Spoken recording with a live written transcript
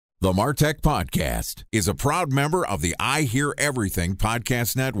The MarTech Podcast is a proud member of the I Hear Everything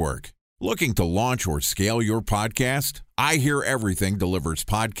Podcast Network. Looking to launch or scale your podcast? I Hear Everything delivers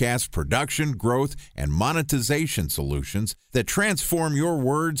podcast production, growth, and monetization solutions that transform your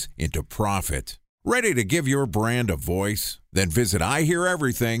words into profit. Ready to give your brand a voice? Then visit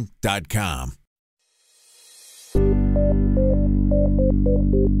iheareverything.com.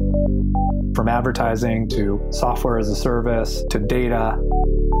 From advertising to software as a service to data.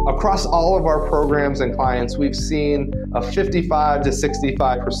 Across all of our programs and clients, we've seen a 55 to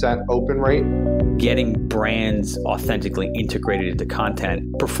 65% open rate. Getting brands authentically integrated into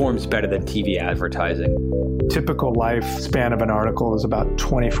content performs better than TV advertising. Typical lifespan of an article is about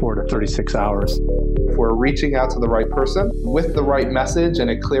 24 to 36 hours. If we're reaching out to the right person with the right message and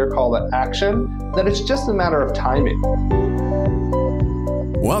a clear call to action, then it's just a matter of timing.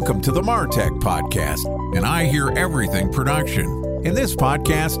 Welcome to the MarTech Podcast, an I Hear Everything production. In this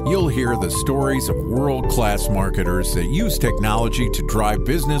podcast, you'll hear the stories of world-class marketers that use technology to drive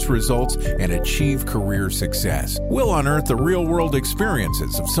business results and achieve career success. We'll unearth the real-world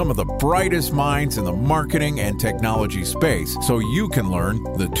experiences of some of the brightest minds in the marketing and technology space so you can learn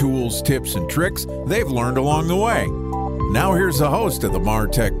the tools, tips, and tricks they've learned along the way. Now here's the host of the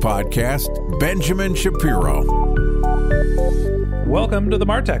MarTech Podcast, Benjamin Shapiro. Welcome to the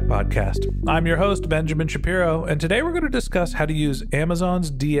MarTech Podcast. I'm your host, Benjamin Shapiro, and today we're going to discuss how to use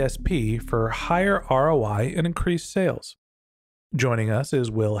Amazon's DSP for higher ROI and increased sales. Joining us is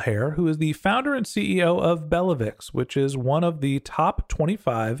Will Haire, who is the founder and CEO of BellaVix, which is one of the top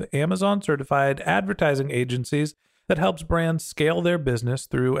 25 Amazon-certified advertising agencies that helps brands scale their business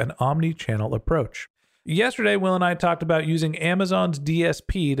through an omni-channel approach. Yesterday, Will and I talked about using Amazon's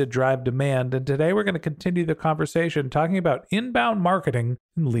DSP to drive demand, and today we're going to continue the conversation talking about inbound marketing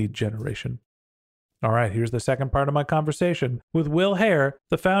and lead generation. All right, here's the second part of my conversation with Will Haire,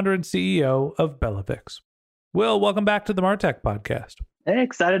 the founder and CEO of BellaVix. Will, welcome back to the MarTech Podcast. Hey,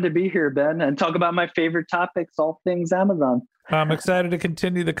 excited to be here, Ben, and talk about my favorite topics, all things Amazon. I'm excited to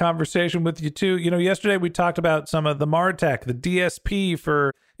continue the conversation with you too. You know, yesterday we talked about some of the MarTech, the DSP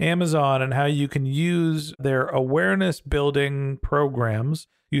for Amazon, and how you can use their awareness building programs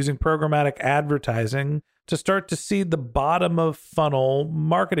using programmatic advertising to start to see the bottom of funnel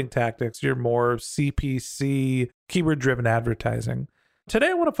marketing tactics, your more CPC, keyword driven advertising.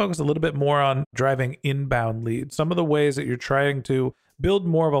 Today, I want to focus a little bit more on driving inbound leads, some of the ways that you're trying to build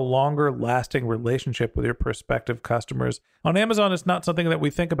more of a longer lasting relationship with your prospective customers. On Amazon, it's not something that we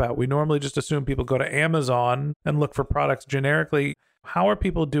think about. We normally just assume people go to Amazon and look for products generically. How are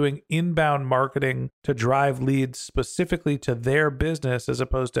people doing inbound marketing to drive leads specifically to their business as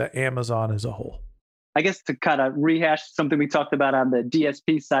opposed to Amazon as a whole? I guess to kind of rehash something we talked about on the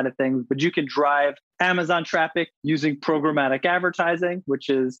DSP side of things, but you can drive Amazon traffic using programmatic advertising, which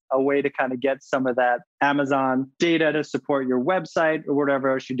is a way to kind of get some of that Amazon data to support your website or whatever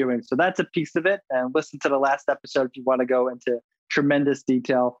else you're doing. So that's a piece of it. And listen to the last episode if you want to go into tremendous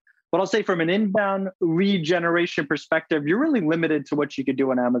detail. But I'll say from an inbound lead generation perspective, you're really limited to what you could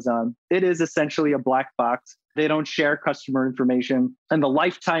do on Amazon. It is essentially a black box. They don't share customer information. And the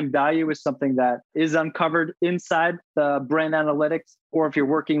lifetime value is something that is uncovered inside the brand analytics, or if you're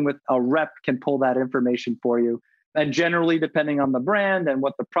working with a rep, can pull that information for you. And generally, depending on the brand and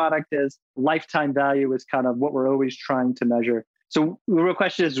what the product is, lifetime value is kind of what we're always trying to measure. So the real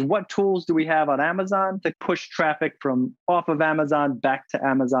question is, what tools do we have on Amazon to push traffic from off of Amazon back to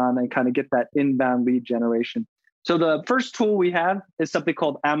Amazon and kind of get that inbound lead generation? So the first tool we have is something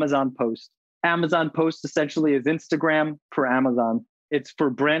called Amazon Post. Amazon Post essentially is Instagram for Amazon. It's for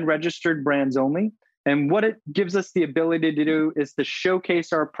brand registered brands only. And what it gives us the ability to do is to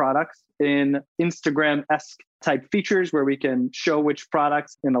showcase our products in Instagram-esque type features where we can show which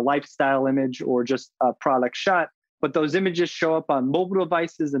products in a lifestyle image or just a product shot. But those images show up on mobile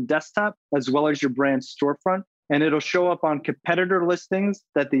devices and desktop, as well as your brand storefront. And it'll show up on competitor listings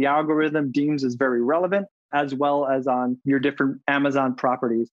that the algorithm deems as very relevant, as well as on your different Amazon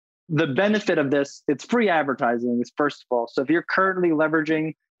properties. The benefit of this, it's free advertising, is first of all. So if you're currently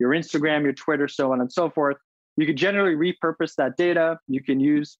leveraging your Instagram, your Twitter, so on and so forth, you can generally repurpose that data. You can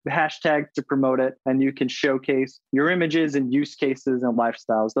use hashtags to promote it, and you can showcase your images and use cases and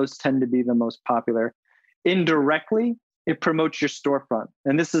lifestyles. Those tend to be the most popular. Indirectly, it promotes your storefront.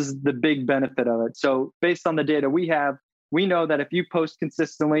 And this is the big benefit of it. So based on the data we have, we know that if you post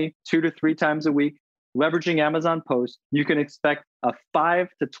consistently 2 to 3 times a week, leveraging Amazon Post, you can expect a 5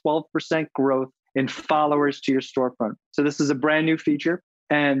 to 12% growth in followers to your storefront. So this is a brand new feature.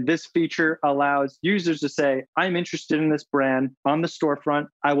 And this feature allows users to say, I'm interested in this brand on the storefront.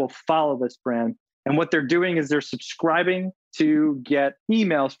 I will follow this brand. And what they're doing is they're subscribing to get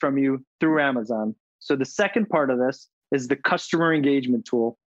emails from you through Amazon. So the second part of this is the customer engagement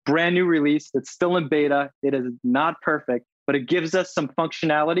tool. Brand new release. It's still in beta. It is not perfect, but it gives us some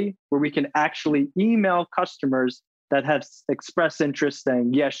functionality where we can actually email customers that have expressed interest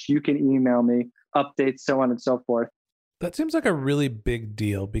saying, yes, you can email me, updates, so on and so forth. That seems like a really big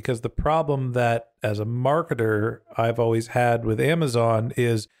deal, because the problem that as a marketer I've always had with Amazon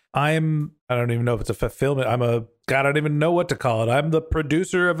is I don't even know if it's a fulfillment. I don't even know what to call it. I'm the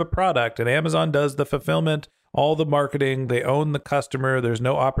producer of a product, and Amazon does the fulfillment, all the marketing. They own the customer. There's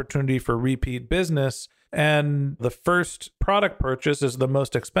no opportunity for repeat business. And the first product purchase is the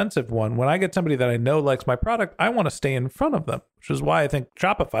most expensive one. When I get somebody that I know likes my product, I want to stay in front of them, which is why I think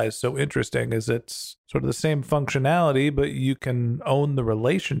Shopify is so interesting, is it's sort of the same functionality, but you can own the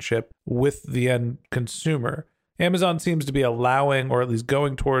relationship with the end consumer. Amazon seems to be allowing, or at least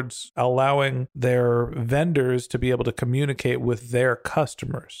going towards allowing, their vendors to be able to communicate with their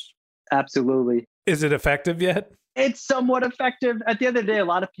customers. Absolutely. Is it effective yet? It's somewhat effective. At the end of the day, a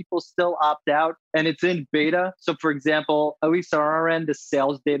lot of people still opt out, and it's in beta. So for example, at least on our end, the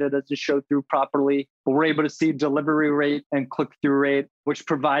sales data doesn't show through properly, but we're able to see delivery rate and click-through rate, which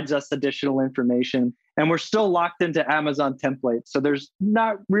provides us additional information. And we're still locked into Amazon templates. So there's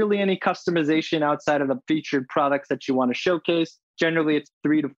not really any customization outside of the featured products that you want to showcase. Generally, it's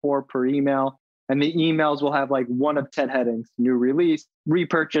 3 to 4 per email. And the emails will have like 1 of 10 headings: new release,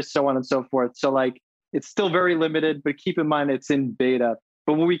 repurchase, so on and so forth. So like, it's still very limited, but keep in mind it's in beta.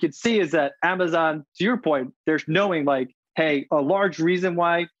 But what we could see is that Amazon, to your point, there's knowing like, hey, a large reason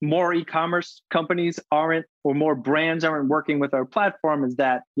why more e-commerce companies aren't, or more brands aren't working with our platform is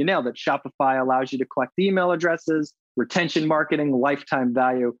that, you nailed it, Shopify allows you to collect email addresses, retention marketing, lifetime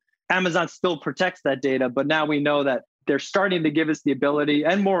value. Amazon still protects that data, but now we know that they're starting to give us the ability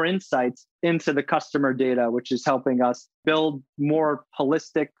and more insights into the customer data, which is helping us build more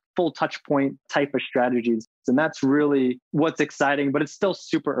holistic, full touch point type of strategies. And that's really what's exciting, but it's still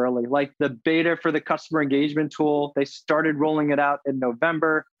super early. Like the beta for the customer engagement tool, they started rolling it out in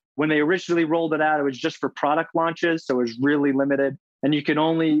November. When they originally rolled it out, it was just for product launches. So it was really limited. And you can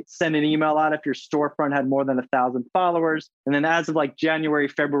only send an email out if your storefront had more than 1,000 followers. And then as of like January,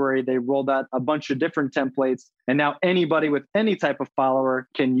 February, they rolled out a bunch of different templates. And now anybody with any type of follower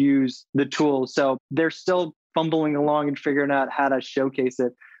can use the tool. So they're still fumbling along and figuring out how to showcase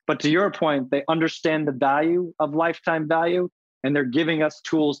it. But to your point, they understand the value of lifetime value, and they're giving us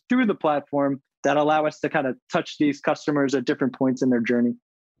tools through the platform that allow us to kind of touch these customers at different points in their journey.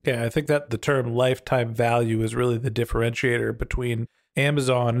 Yeah, I think that the term lifetime value is really the differentiator between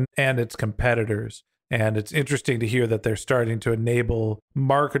Amazon and its competitors. And it's interesting to hear that they're starting to enable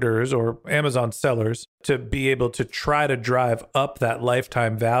marketers or Amazon sellers to be able to try to drive up that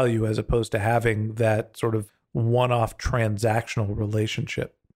lifetime value as opposed to having that sort of one-off transactional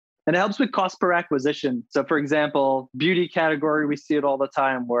relationship. And it helps with cost per acquisition. So for example, beauty category, we see it all the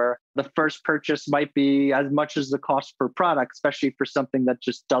time where the first purchase might be as much as the cost per product, especially for something that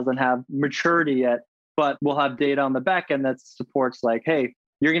just doesn't have maturity yet. But we'll have data on the back end that supports like, hey,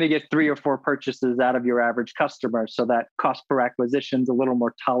 you're going to get 3 or 4 purchases out of your average customer. So that cost per acquisition is a little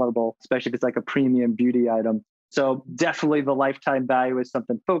more tolerable, especially if it's like a premium beauty item. So definitely the lifetime value is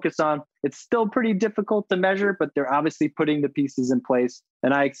something to focus on. It's still pretty difficult to measure, but they're obviously putting the pieces in place.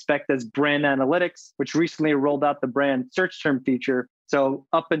 And I expect as brand analytics, which recently rolled out the brand search term feature. So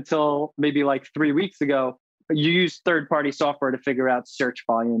up until maybe like 3 weeks ago, you use third-party software to figure out search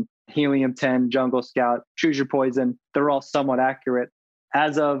volume. Helium 10, Jungle Scout, Choose Your Poison, they're all somewhat accurate.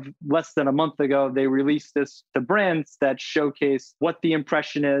 As of less than a month ago, they released this to brands that showcase what the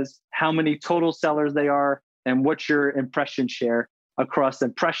impression is, how many total sellers they are, and what's your impression share across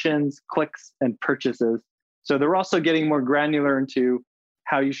impressions, clicks, and purchases. So they're also getting more granular into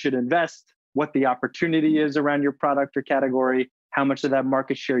how you should invest, what the opportunity is around your product or category, how much of that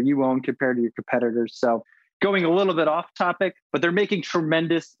market share you own compared to your competitors. So going a little bit off topic, but they're making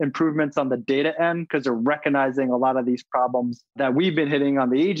tremendous improvements on the data end because they're recognizing a lot of these problems that we've been hitting on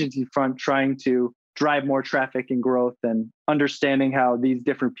the agency front, trying to drive more traffic and growth and understanding how these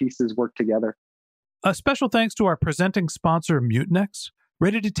different pieces work together. A special thanks to our presenting sponsor, Mutinex.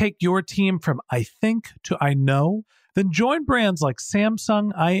 Ready to take your team from I think to I know? Then join brands like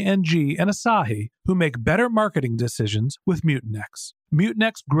Samsung, ING, and Asahi who make better marketing decisions with Mutinex.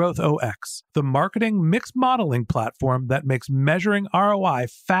 Mutinex Growth OX, the marketing mix modeling platform that makes measuring ROI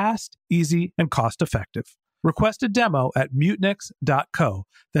fast, easy, and cost-effective. Request a demo at mutinex.co.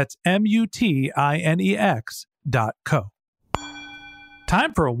 That's MUTINEX.co.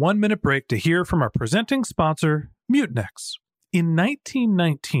 Time for a 1-minute break to hear from our presenting sponsor, Mutinex. In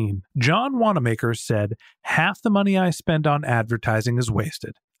 1919, John Wanamaker said, "Half the money I spend on advertising is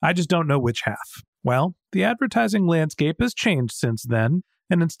wasted. I just don't know which half." Well, the advertising landscape has changed since then,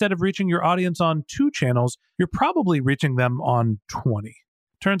 and instead of reaching your audience on 2 channels, you're probably reaching them on 20.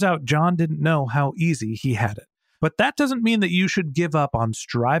 Turns out John didn't know how easy he had it. But that doesn't mean that you should give up on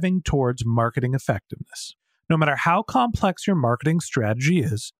striving towards marketing effectiveness. No matter how complex your marketing strategy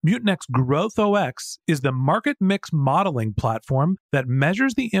is, Mutinex Growth OX is the market mix modeling platform that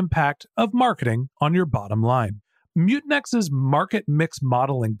measures the impact of marketing on your bottom line. Mutinex's market mix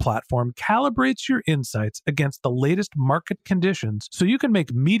modeling platform calibrates your insights against the latest market conditions so you can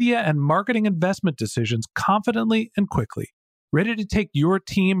make media and marketing investment decisions confidently and quickly. Ready to take your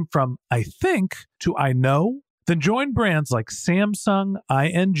team from "I think" to "I know"? Then join brands like Samsung,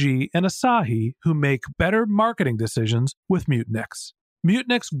 ING, and Asahi who make better marketing decisions with Mutinex.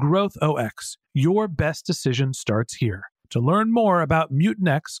 Mutinex Growth OX. Your best decision starts here. To learn more about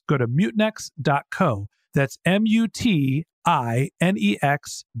Mutinex, go to mutinex.co. That's MUTINEX.co.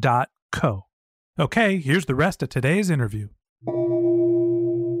 Okay, here's the rest of today's interview.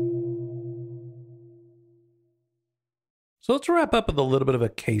 So let's wrap up with a little bit of a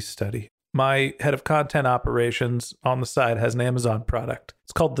case study. My head of content operations on the side has an Amazon product.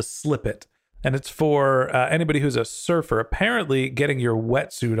 It's called the Slip It, and it's for anybody who's a surfer. Apparently, getting your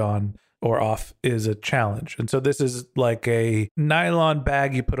wetsuit on or off is a challenge. And so this is like a nylon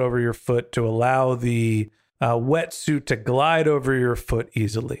bag you put over your foot to allow the wetsuit to glide over your foot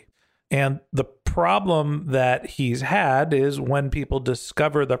easily. And the problem that he's had is when people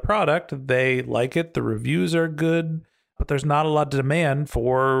discover the product, they like it, the reviews are good, but there's not a lot of demand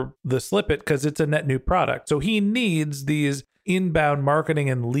for the Slip It because it's a net new product. So he needs these inbound marketing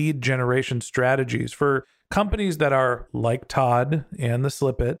and lead generation strategies for companies that are like Todd and the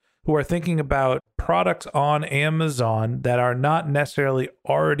Slip It, who are thinking about products on Amazon that are not necessarily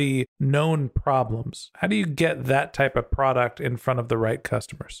already known problems. How do you get that type of product in front of the right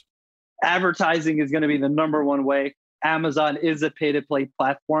customers? Advertising is going to be the number one way. Amazon is a pay-to-play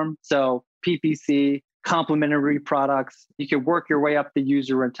platform. So PPC, complementary products, you can work your way up the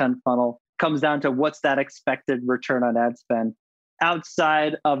user intent funnel. Comes down to what's that expected return on ad spend.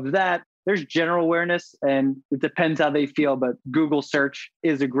 Outside of that, there's general awareness, and it depends how they feel, but Google search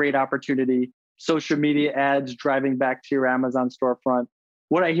is a great opportunity. Social media ads driving back to your Amazon storefront.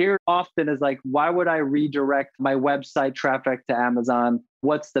 What I hear often is like, why would I redirect my website traffic to Amazon?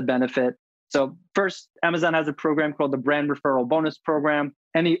 What's the benefit? So first, Amazon has a program called the Brand Referral Bonus Program.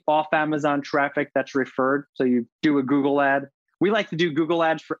 Any off Amazon traffic that's referred, so you do a Google ad. We like to do Google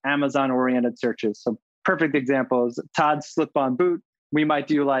ads for Amazon-oriented searches. So perfect example is Todd's slip-on boot. We might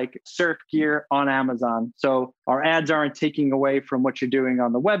do like surf gear on Amazon. So our ads aren't taking away from what you're doing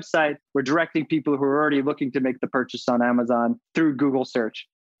on the website. We're directing people who are already looking to make the purchase on Amazon through Google search.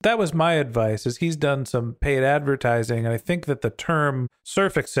 That was my advice, is he's done some paid advertising, and I think that the term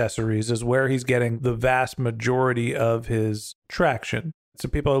surf accessories is where he's getting the vast majority of his traction. So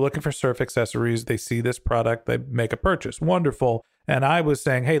people are looking for surf accessories. They see this product, they make a purchase. Wonderful. And I was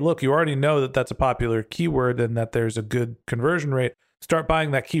saying, hey, look, you already know that that's a popular keyword and that there's a good conversion rate. Start buying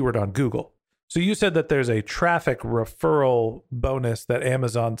that keyword on Google. So you said that there's a traffic referral bonus that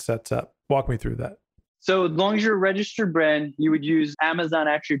Amazon sets up. Walk me through that. So as long as you're a registered brand, you would use Amazon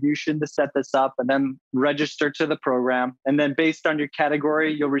attribution to set this up and then register to the program. And then based on your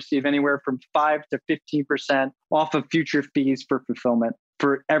category, you'll receive anywhere from 5 to 15% off of future fees for fulfillment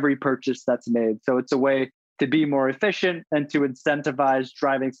for every purchase that's made. So it's a way to be more efficient and to incentivize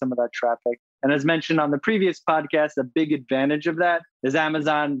driving some of that traffic. And as mentioned on the previous podcast, a big advantage of that is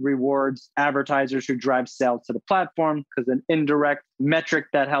Amazon rewards advertisers who drive sales to the platform, because an indirect metric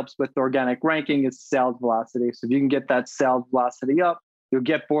that helps with organic ranking is sales velocity. So if you can get that sales velocity up, you'll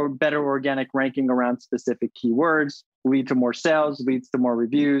get better organic ranking around specific keywords, lead to more sales, leads to more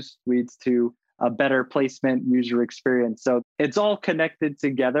reviews, leads to a better placement user experience. So it's all connected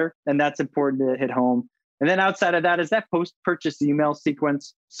together, and that's important to hit home. And then outside of that is that post-purchase email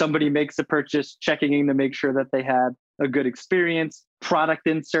sequence. Somebody makes a purchase, checking in to make sure that they had a good experience. Product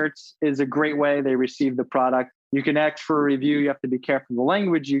inserts is a great way. They receive the product. You can ask for a review. You have to be careful of the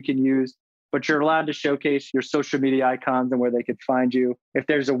language you can use, but you're allowed to showcase your social media icons and where they could find you. If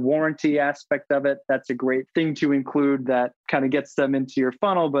there's a warranty aspect of it, that's a great thing to include that kind of gets them into your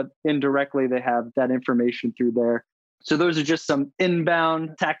funnel, but indirectly they have that information through there. So those are just some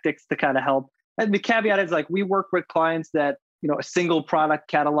inbound tactics to kind of help. And the caveat is like, we work with clients that, a single product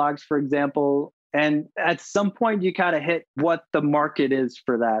catalogs, for example, and at some point you kind of hit what the market is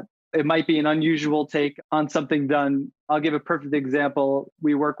for that. It might be an unusual take on something done. I'll give a perfect example.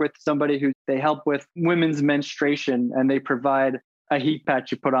 We work with somebody who they help with women's menstruation, and they provide a heat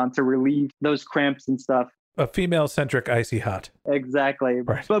patch you put on to relieve those cramps and stuff. A female-centric icy hot. Exactly.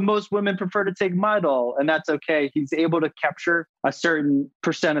 Right. But most women prefer to take Midol, and that's okay. He's able to capture a certain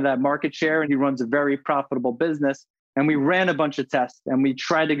percent of that market share, and he runs a very profitable business. And we ran a bunch of tests, and we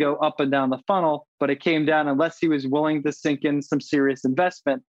tried to go up and down the funnel, but it came down, unless he was willing to sink in some serious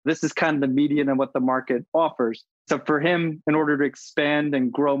investment, this is kind of the median of what the market offers. So for him, in order to expand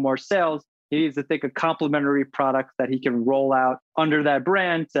and grow more sales, he needs to think of complementary products that he can roll out under that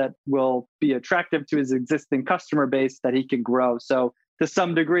brand that will be attractive to his existing customer base that he can grow. So to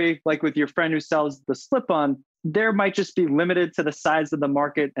some degree, like with your friend who sells the slip-on, there might just be limited to the size of the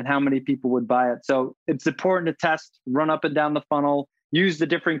market and how many people would buy it. So it's important to test, run up and down the funnel, use the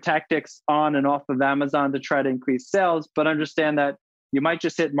different tactics on and off of Amazon to try to increase sales, but understand that you might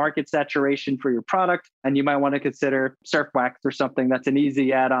just hit market saturation for your product, and you might want to consider Surf Wax or something that's an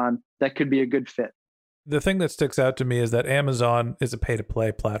easy add-on that could be a good fit. The thing that sticks out to me is that Amazon is a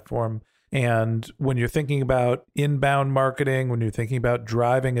pay-to-play platform. And when you're thinking about inbound marketing, when you're thinking about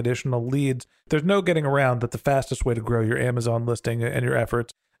driving additional leads, there's no getting around that the fastest way to grow your Amazon listing and your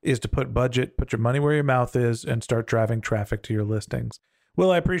efforts is to put your money where your mouth is, and start driving traffic to your listings.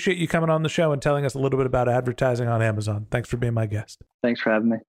 Will, I appreciate you coming on the show and telling us a little bit about advertising on Amazon. Thanks for being my guest. Thanks for having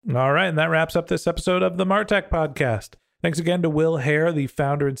me. All right, and that wraps up this episode of the Martech Podcast. Thanks again to Will Haire, the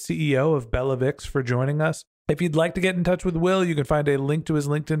founder and CEO of BellaVix, for joining us. If you'd like to get in touch with Will, you can find a link to his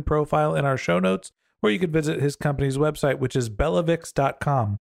LinkedIn profile in our show notes, or you could visit his company's website, which is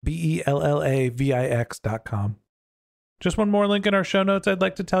BellaVix.com, BellaVix.com. Just one more link in our show notes I'd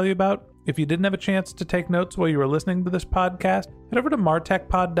like to tell you about. If you didn't have a chance to take notes while you were listening to this podcast, head over to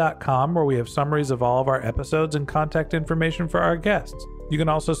martechpod.com, where we have summaries of all of our episodes and contact information for our guests. You can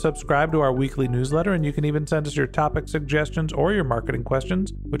also subscribe to our weekly newsletter, and you can even send us your topic suggestions or your marketing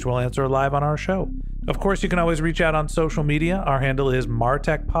questions, which we'll answer live on our show. Of course, you can always reach out on social media. Our handle is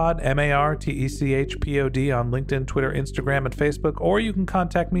MarTechPod, MarTechPod on LinkedIn, Twitter, Instagram, and Facebook, or you can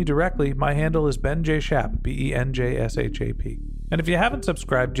contact me directly. My handle is Ben J. Shap, BenJShap. And if you haven't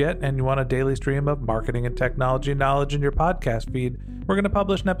subscribed yet and you want a daily stream of marketing and technology knowledge in your podcast feed, we're going to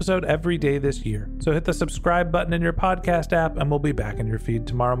publish an episode every day this year. So hit the subscribe button in your podcast app, and we'll be back in your feed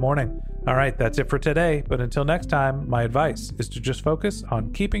tomorrow morning. All right, that's it for today. But until next time, my advice is to just focus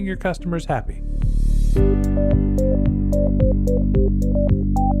on keeping your customers happy.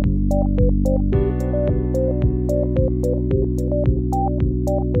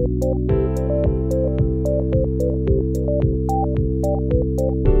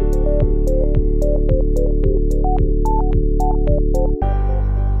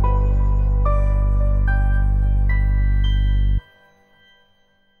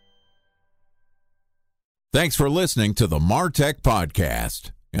 Thanks for listening to the Martech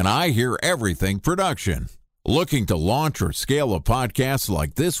Podcast, an I Hear Everything production. Looking to launch or scale a podcast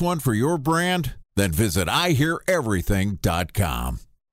like this one for your brand? Then visit iheareverything.com.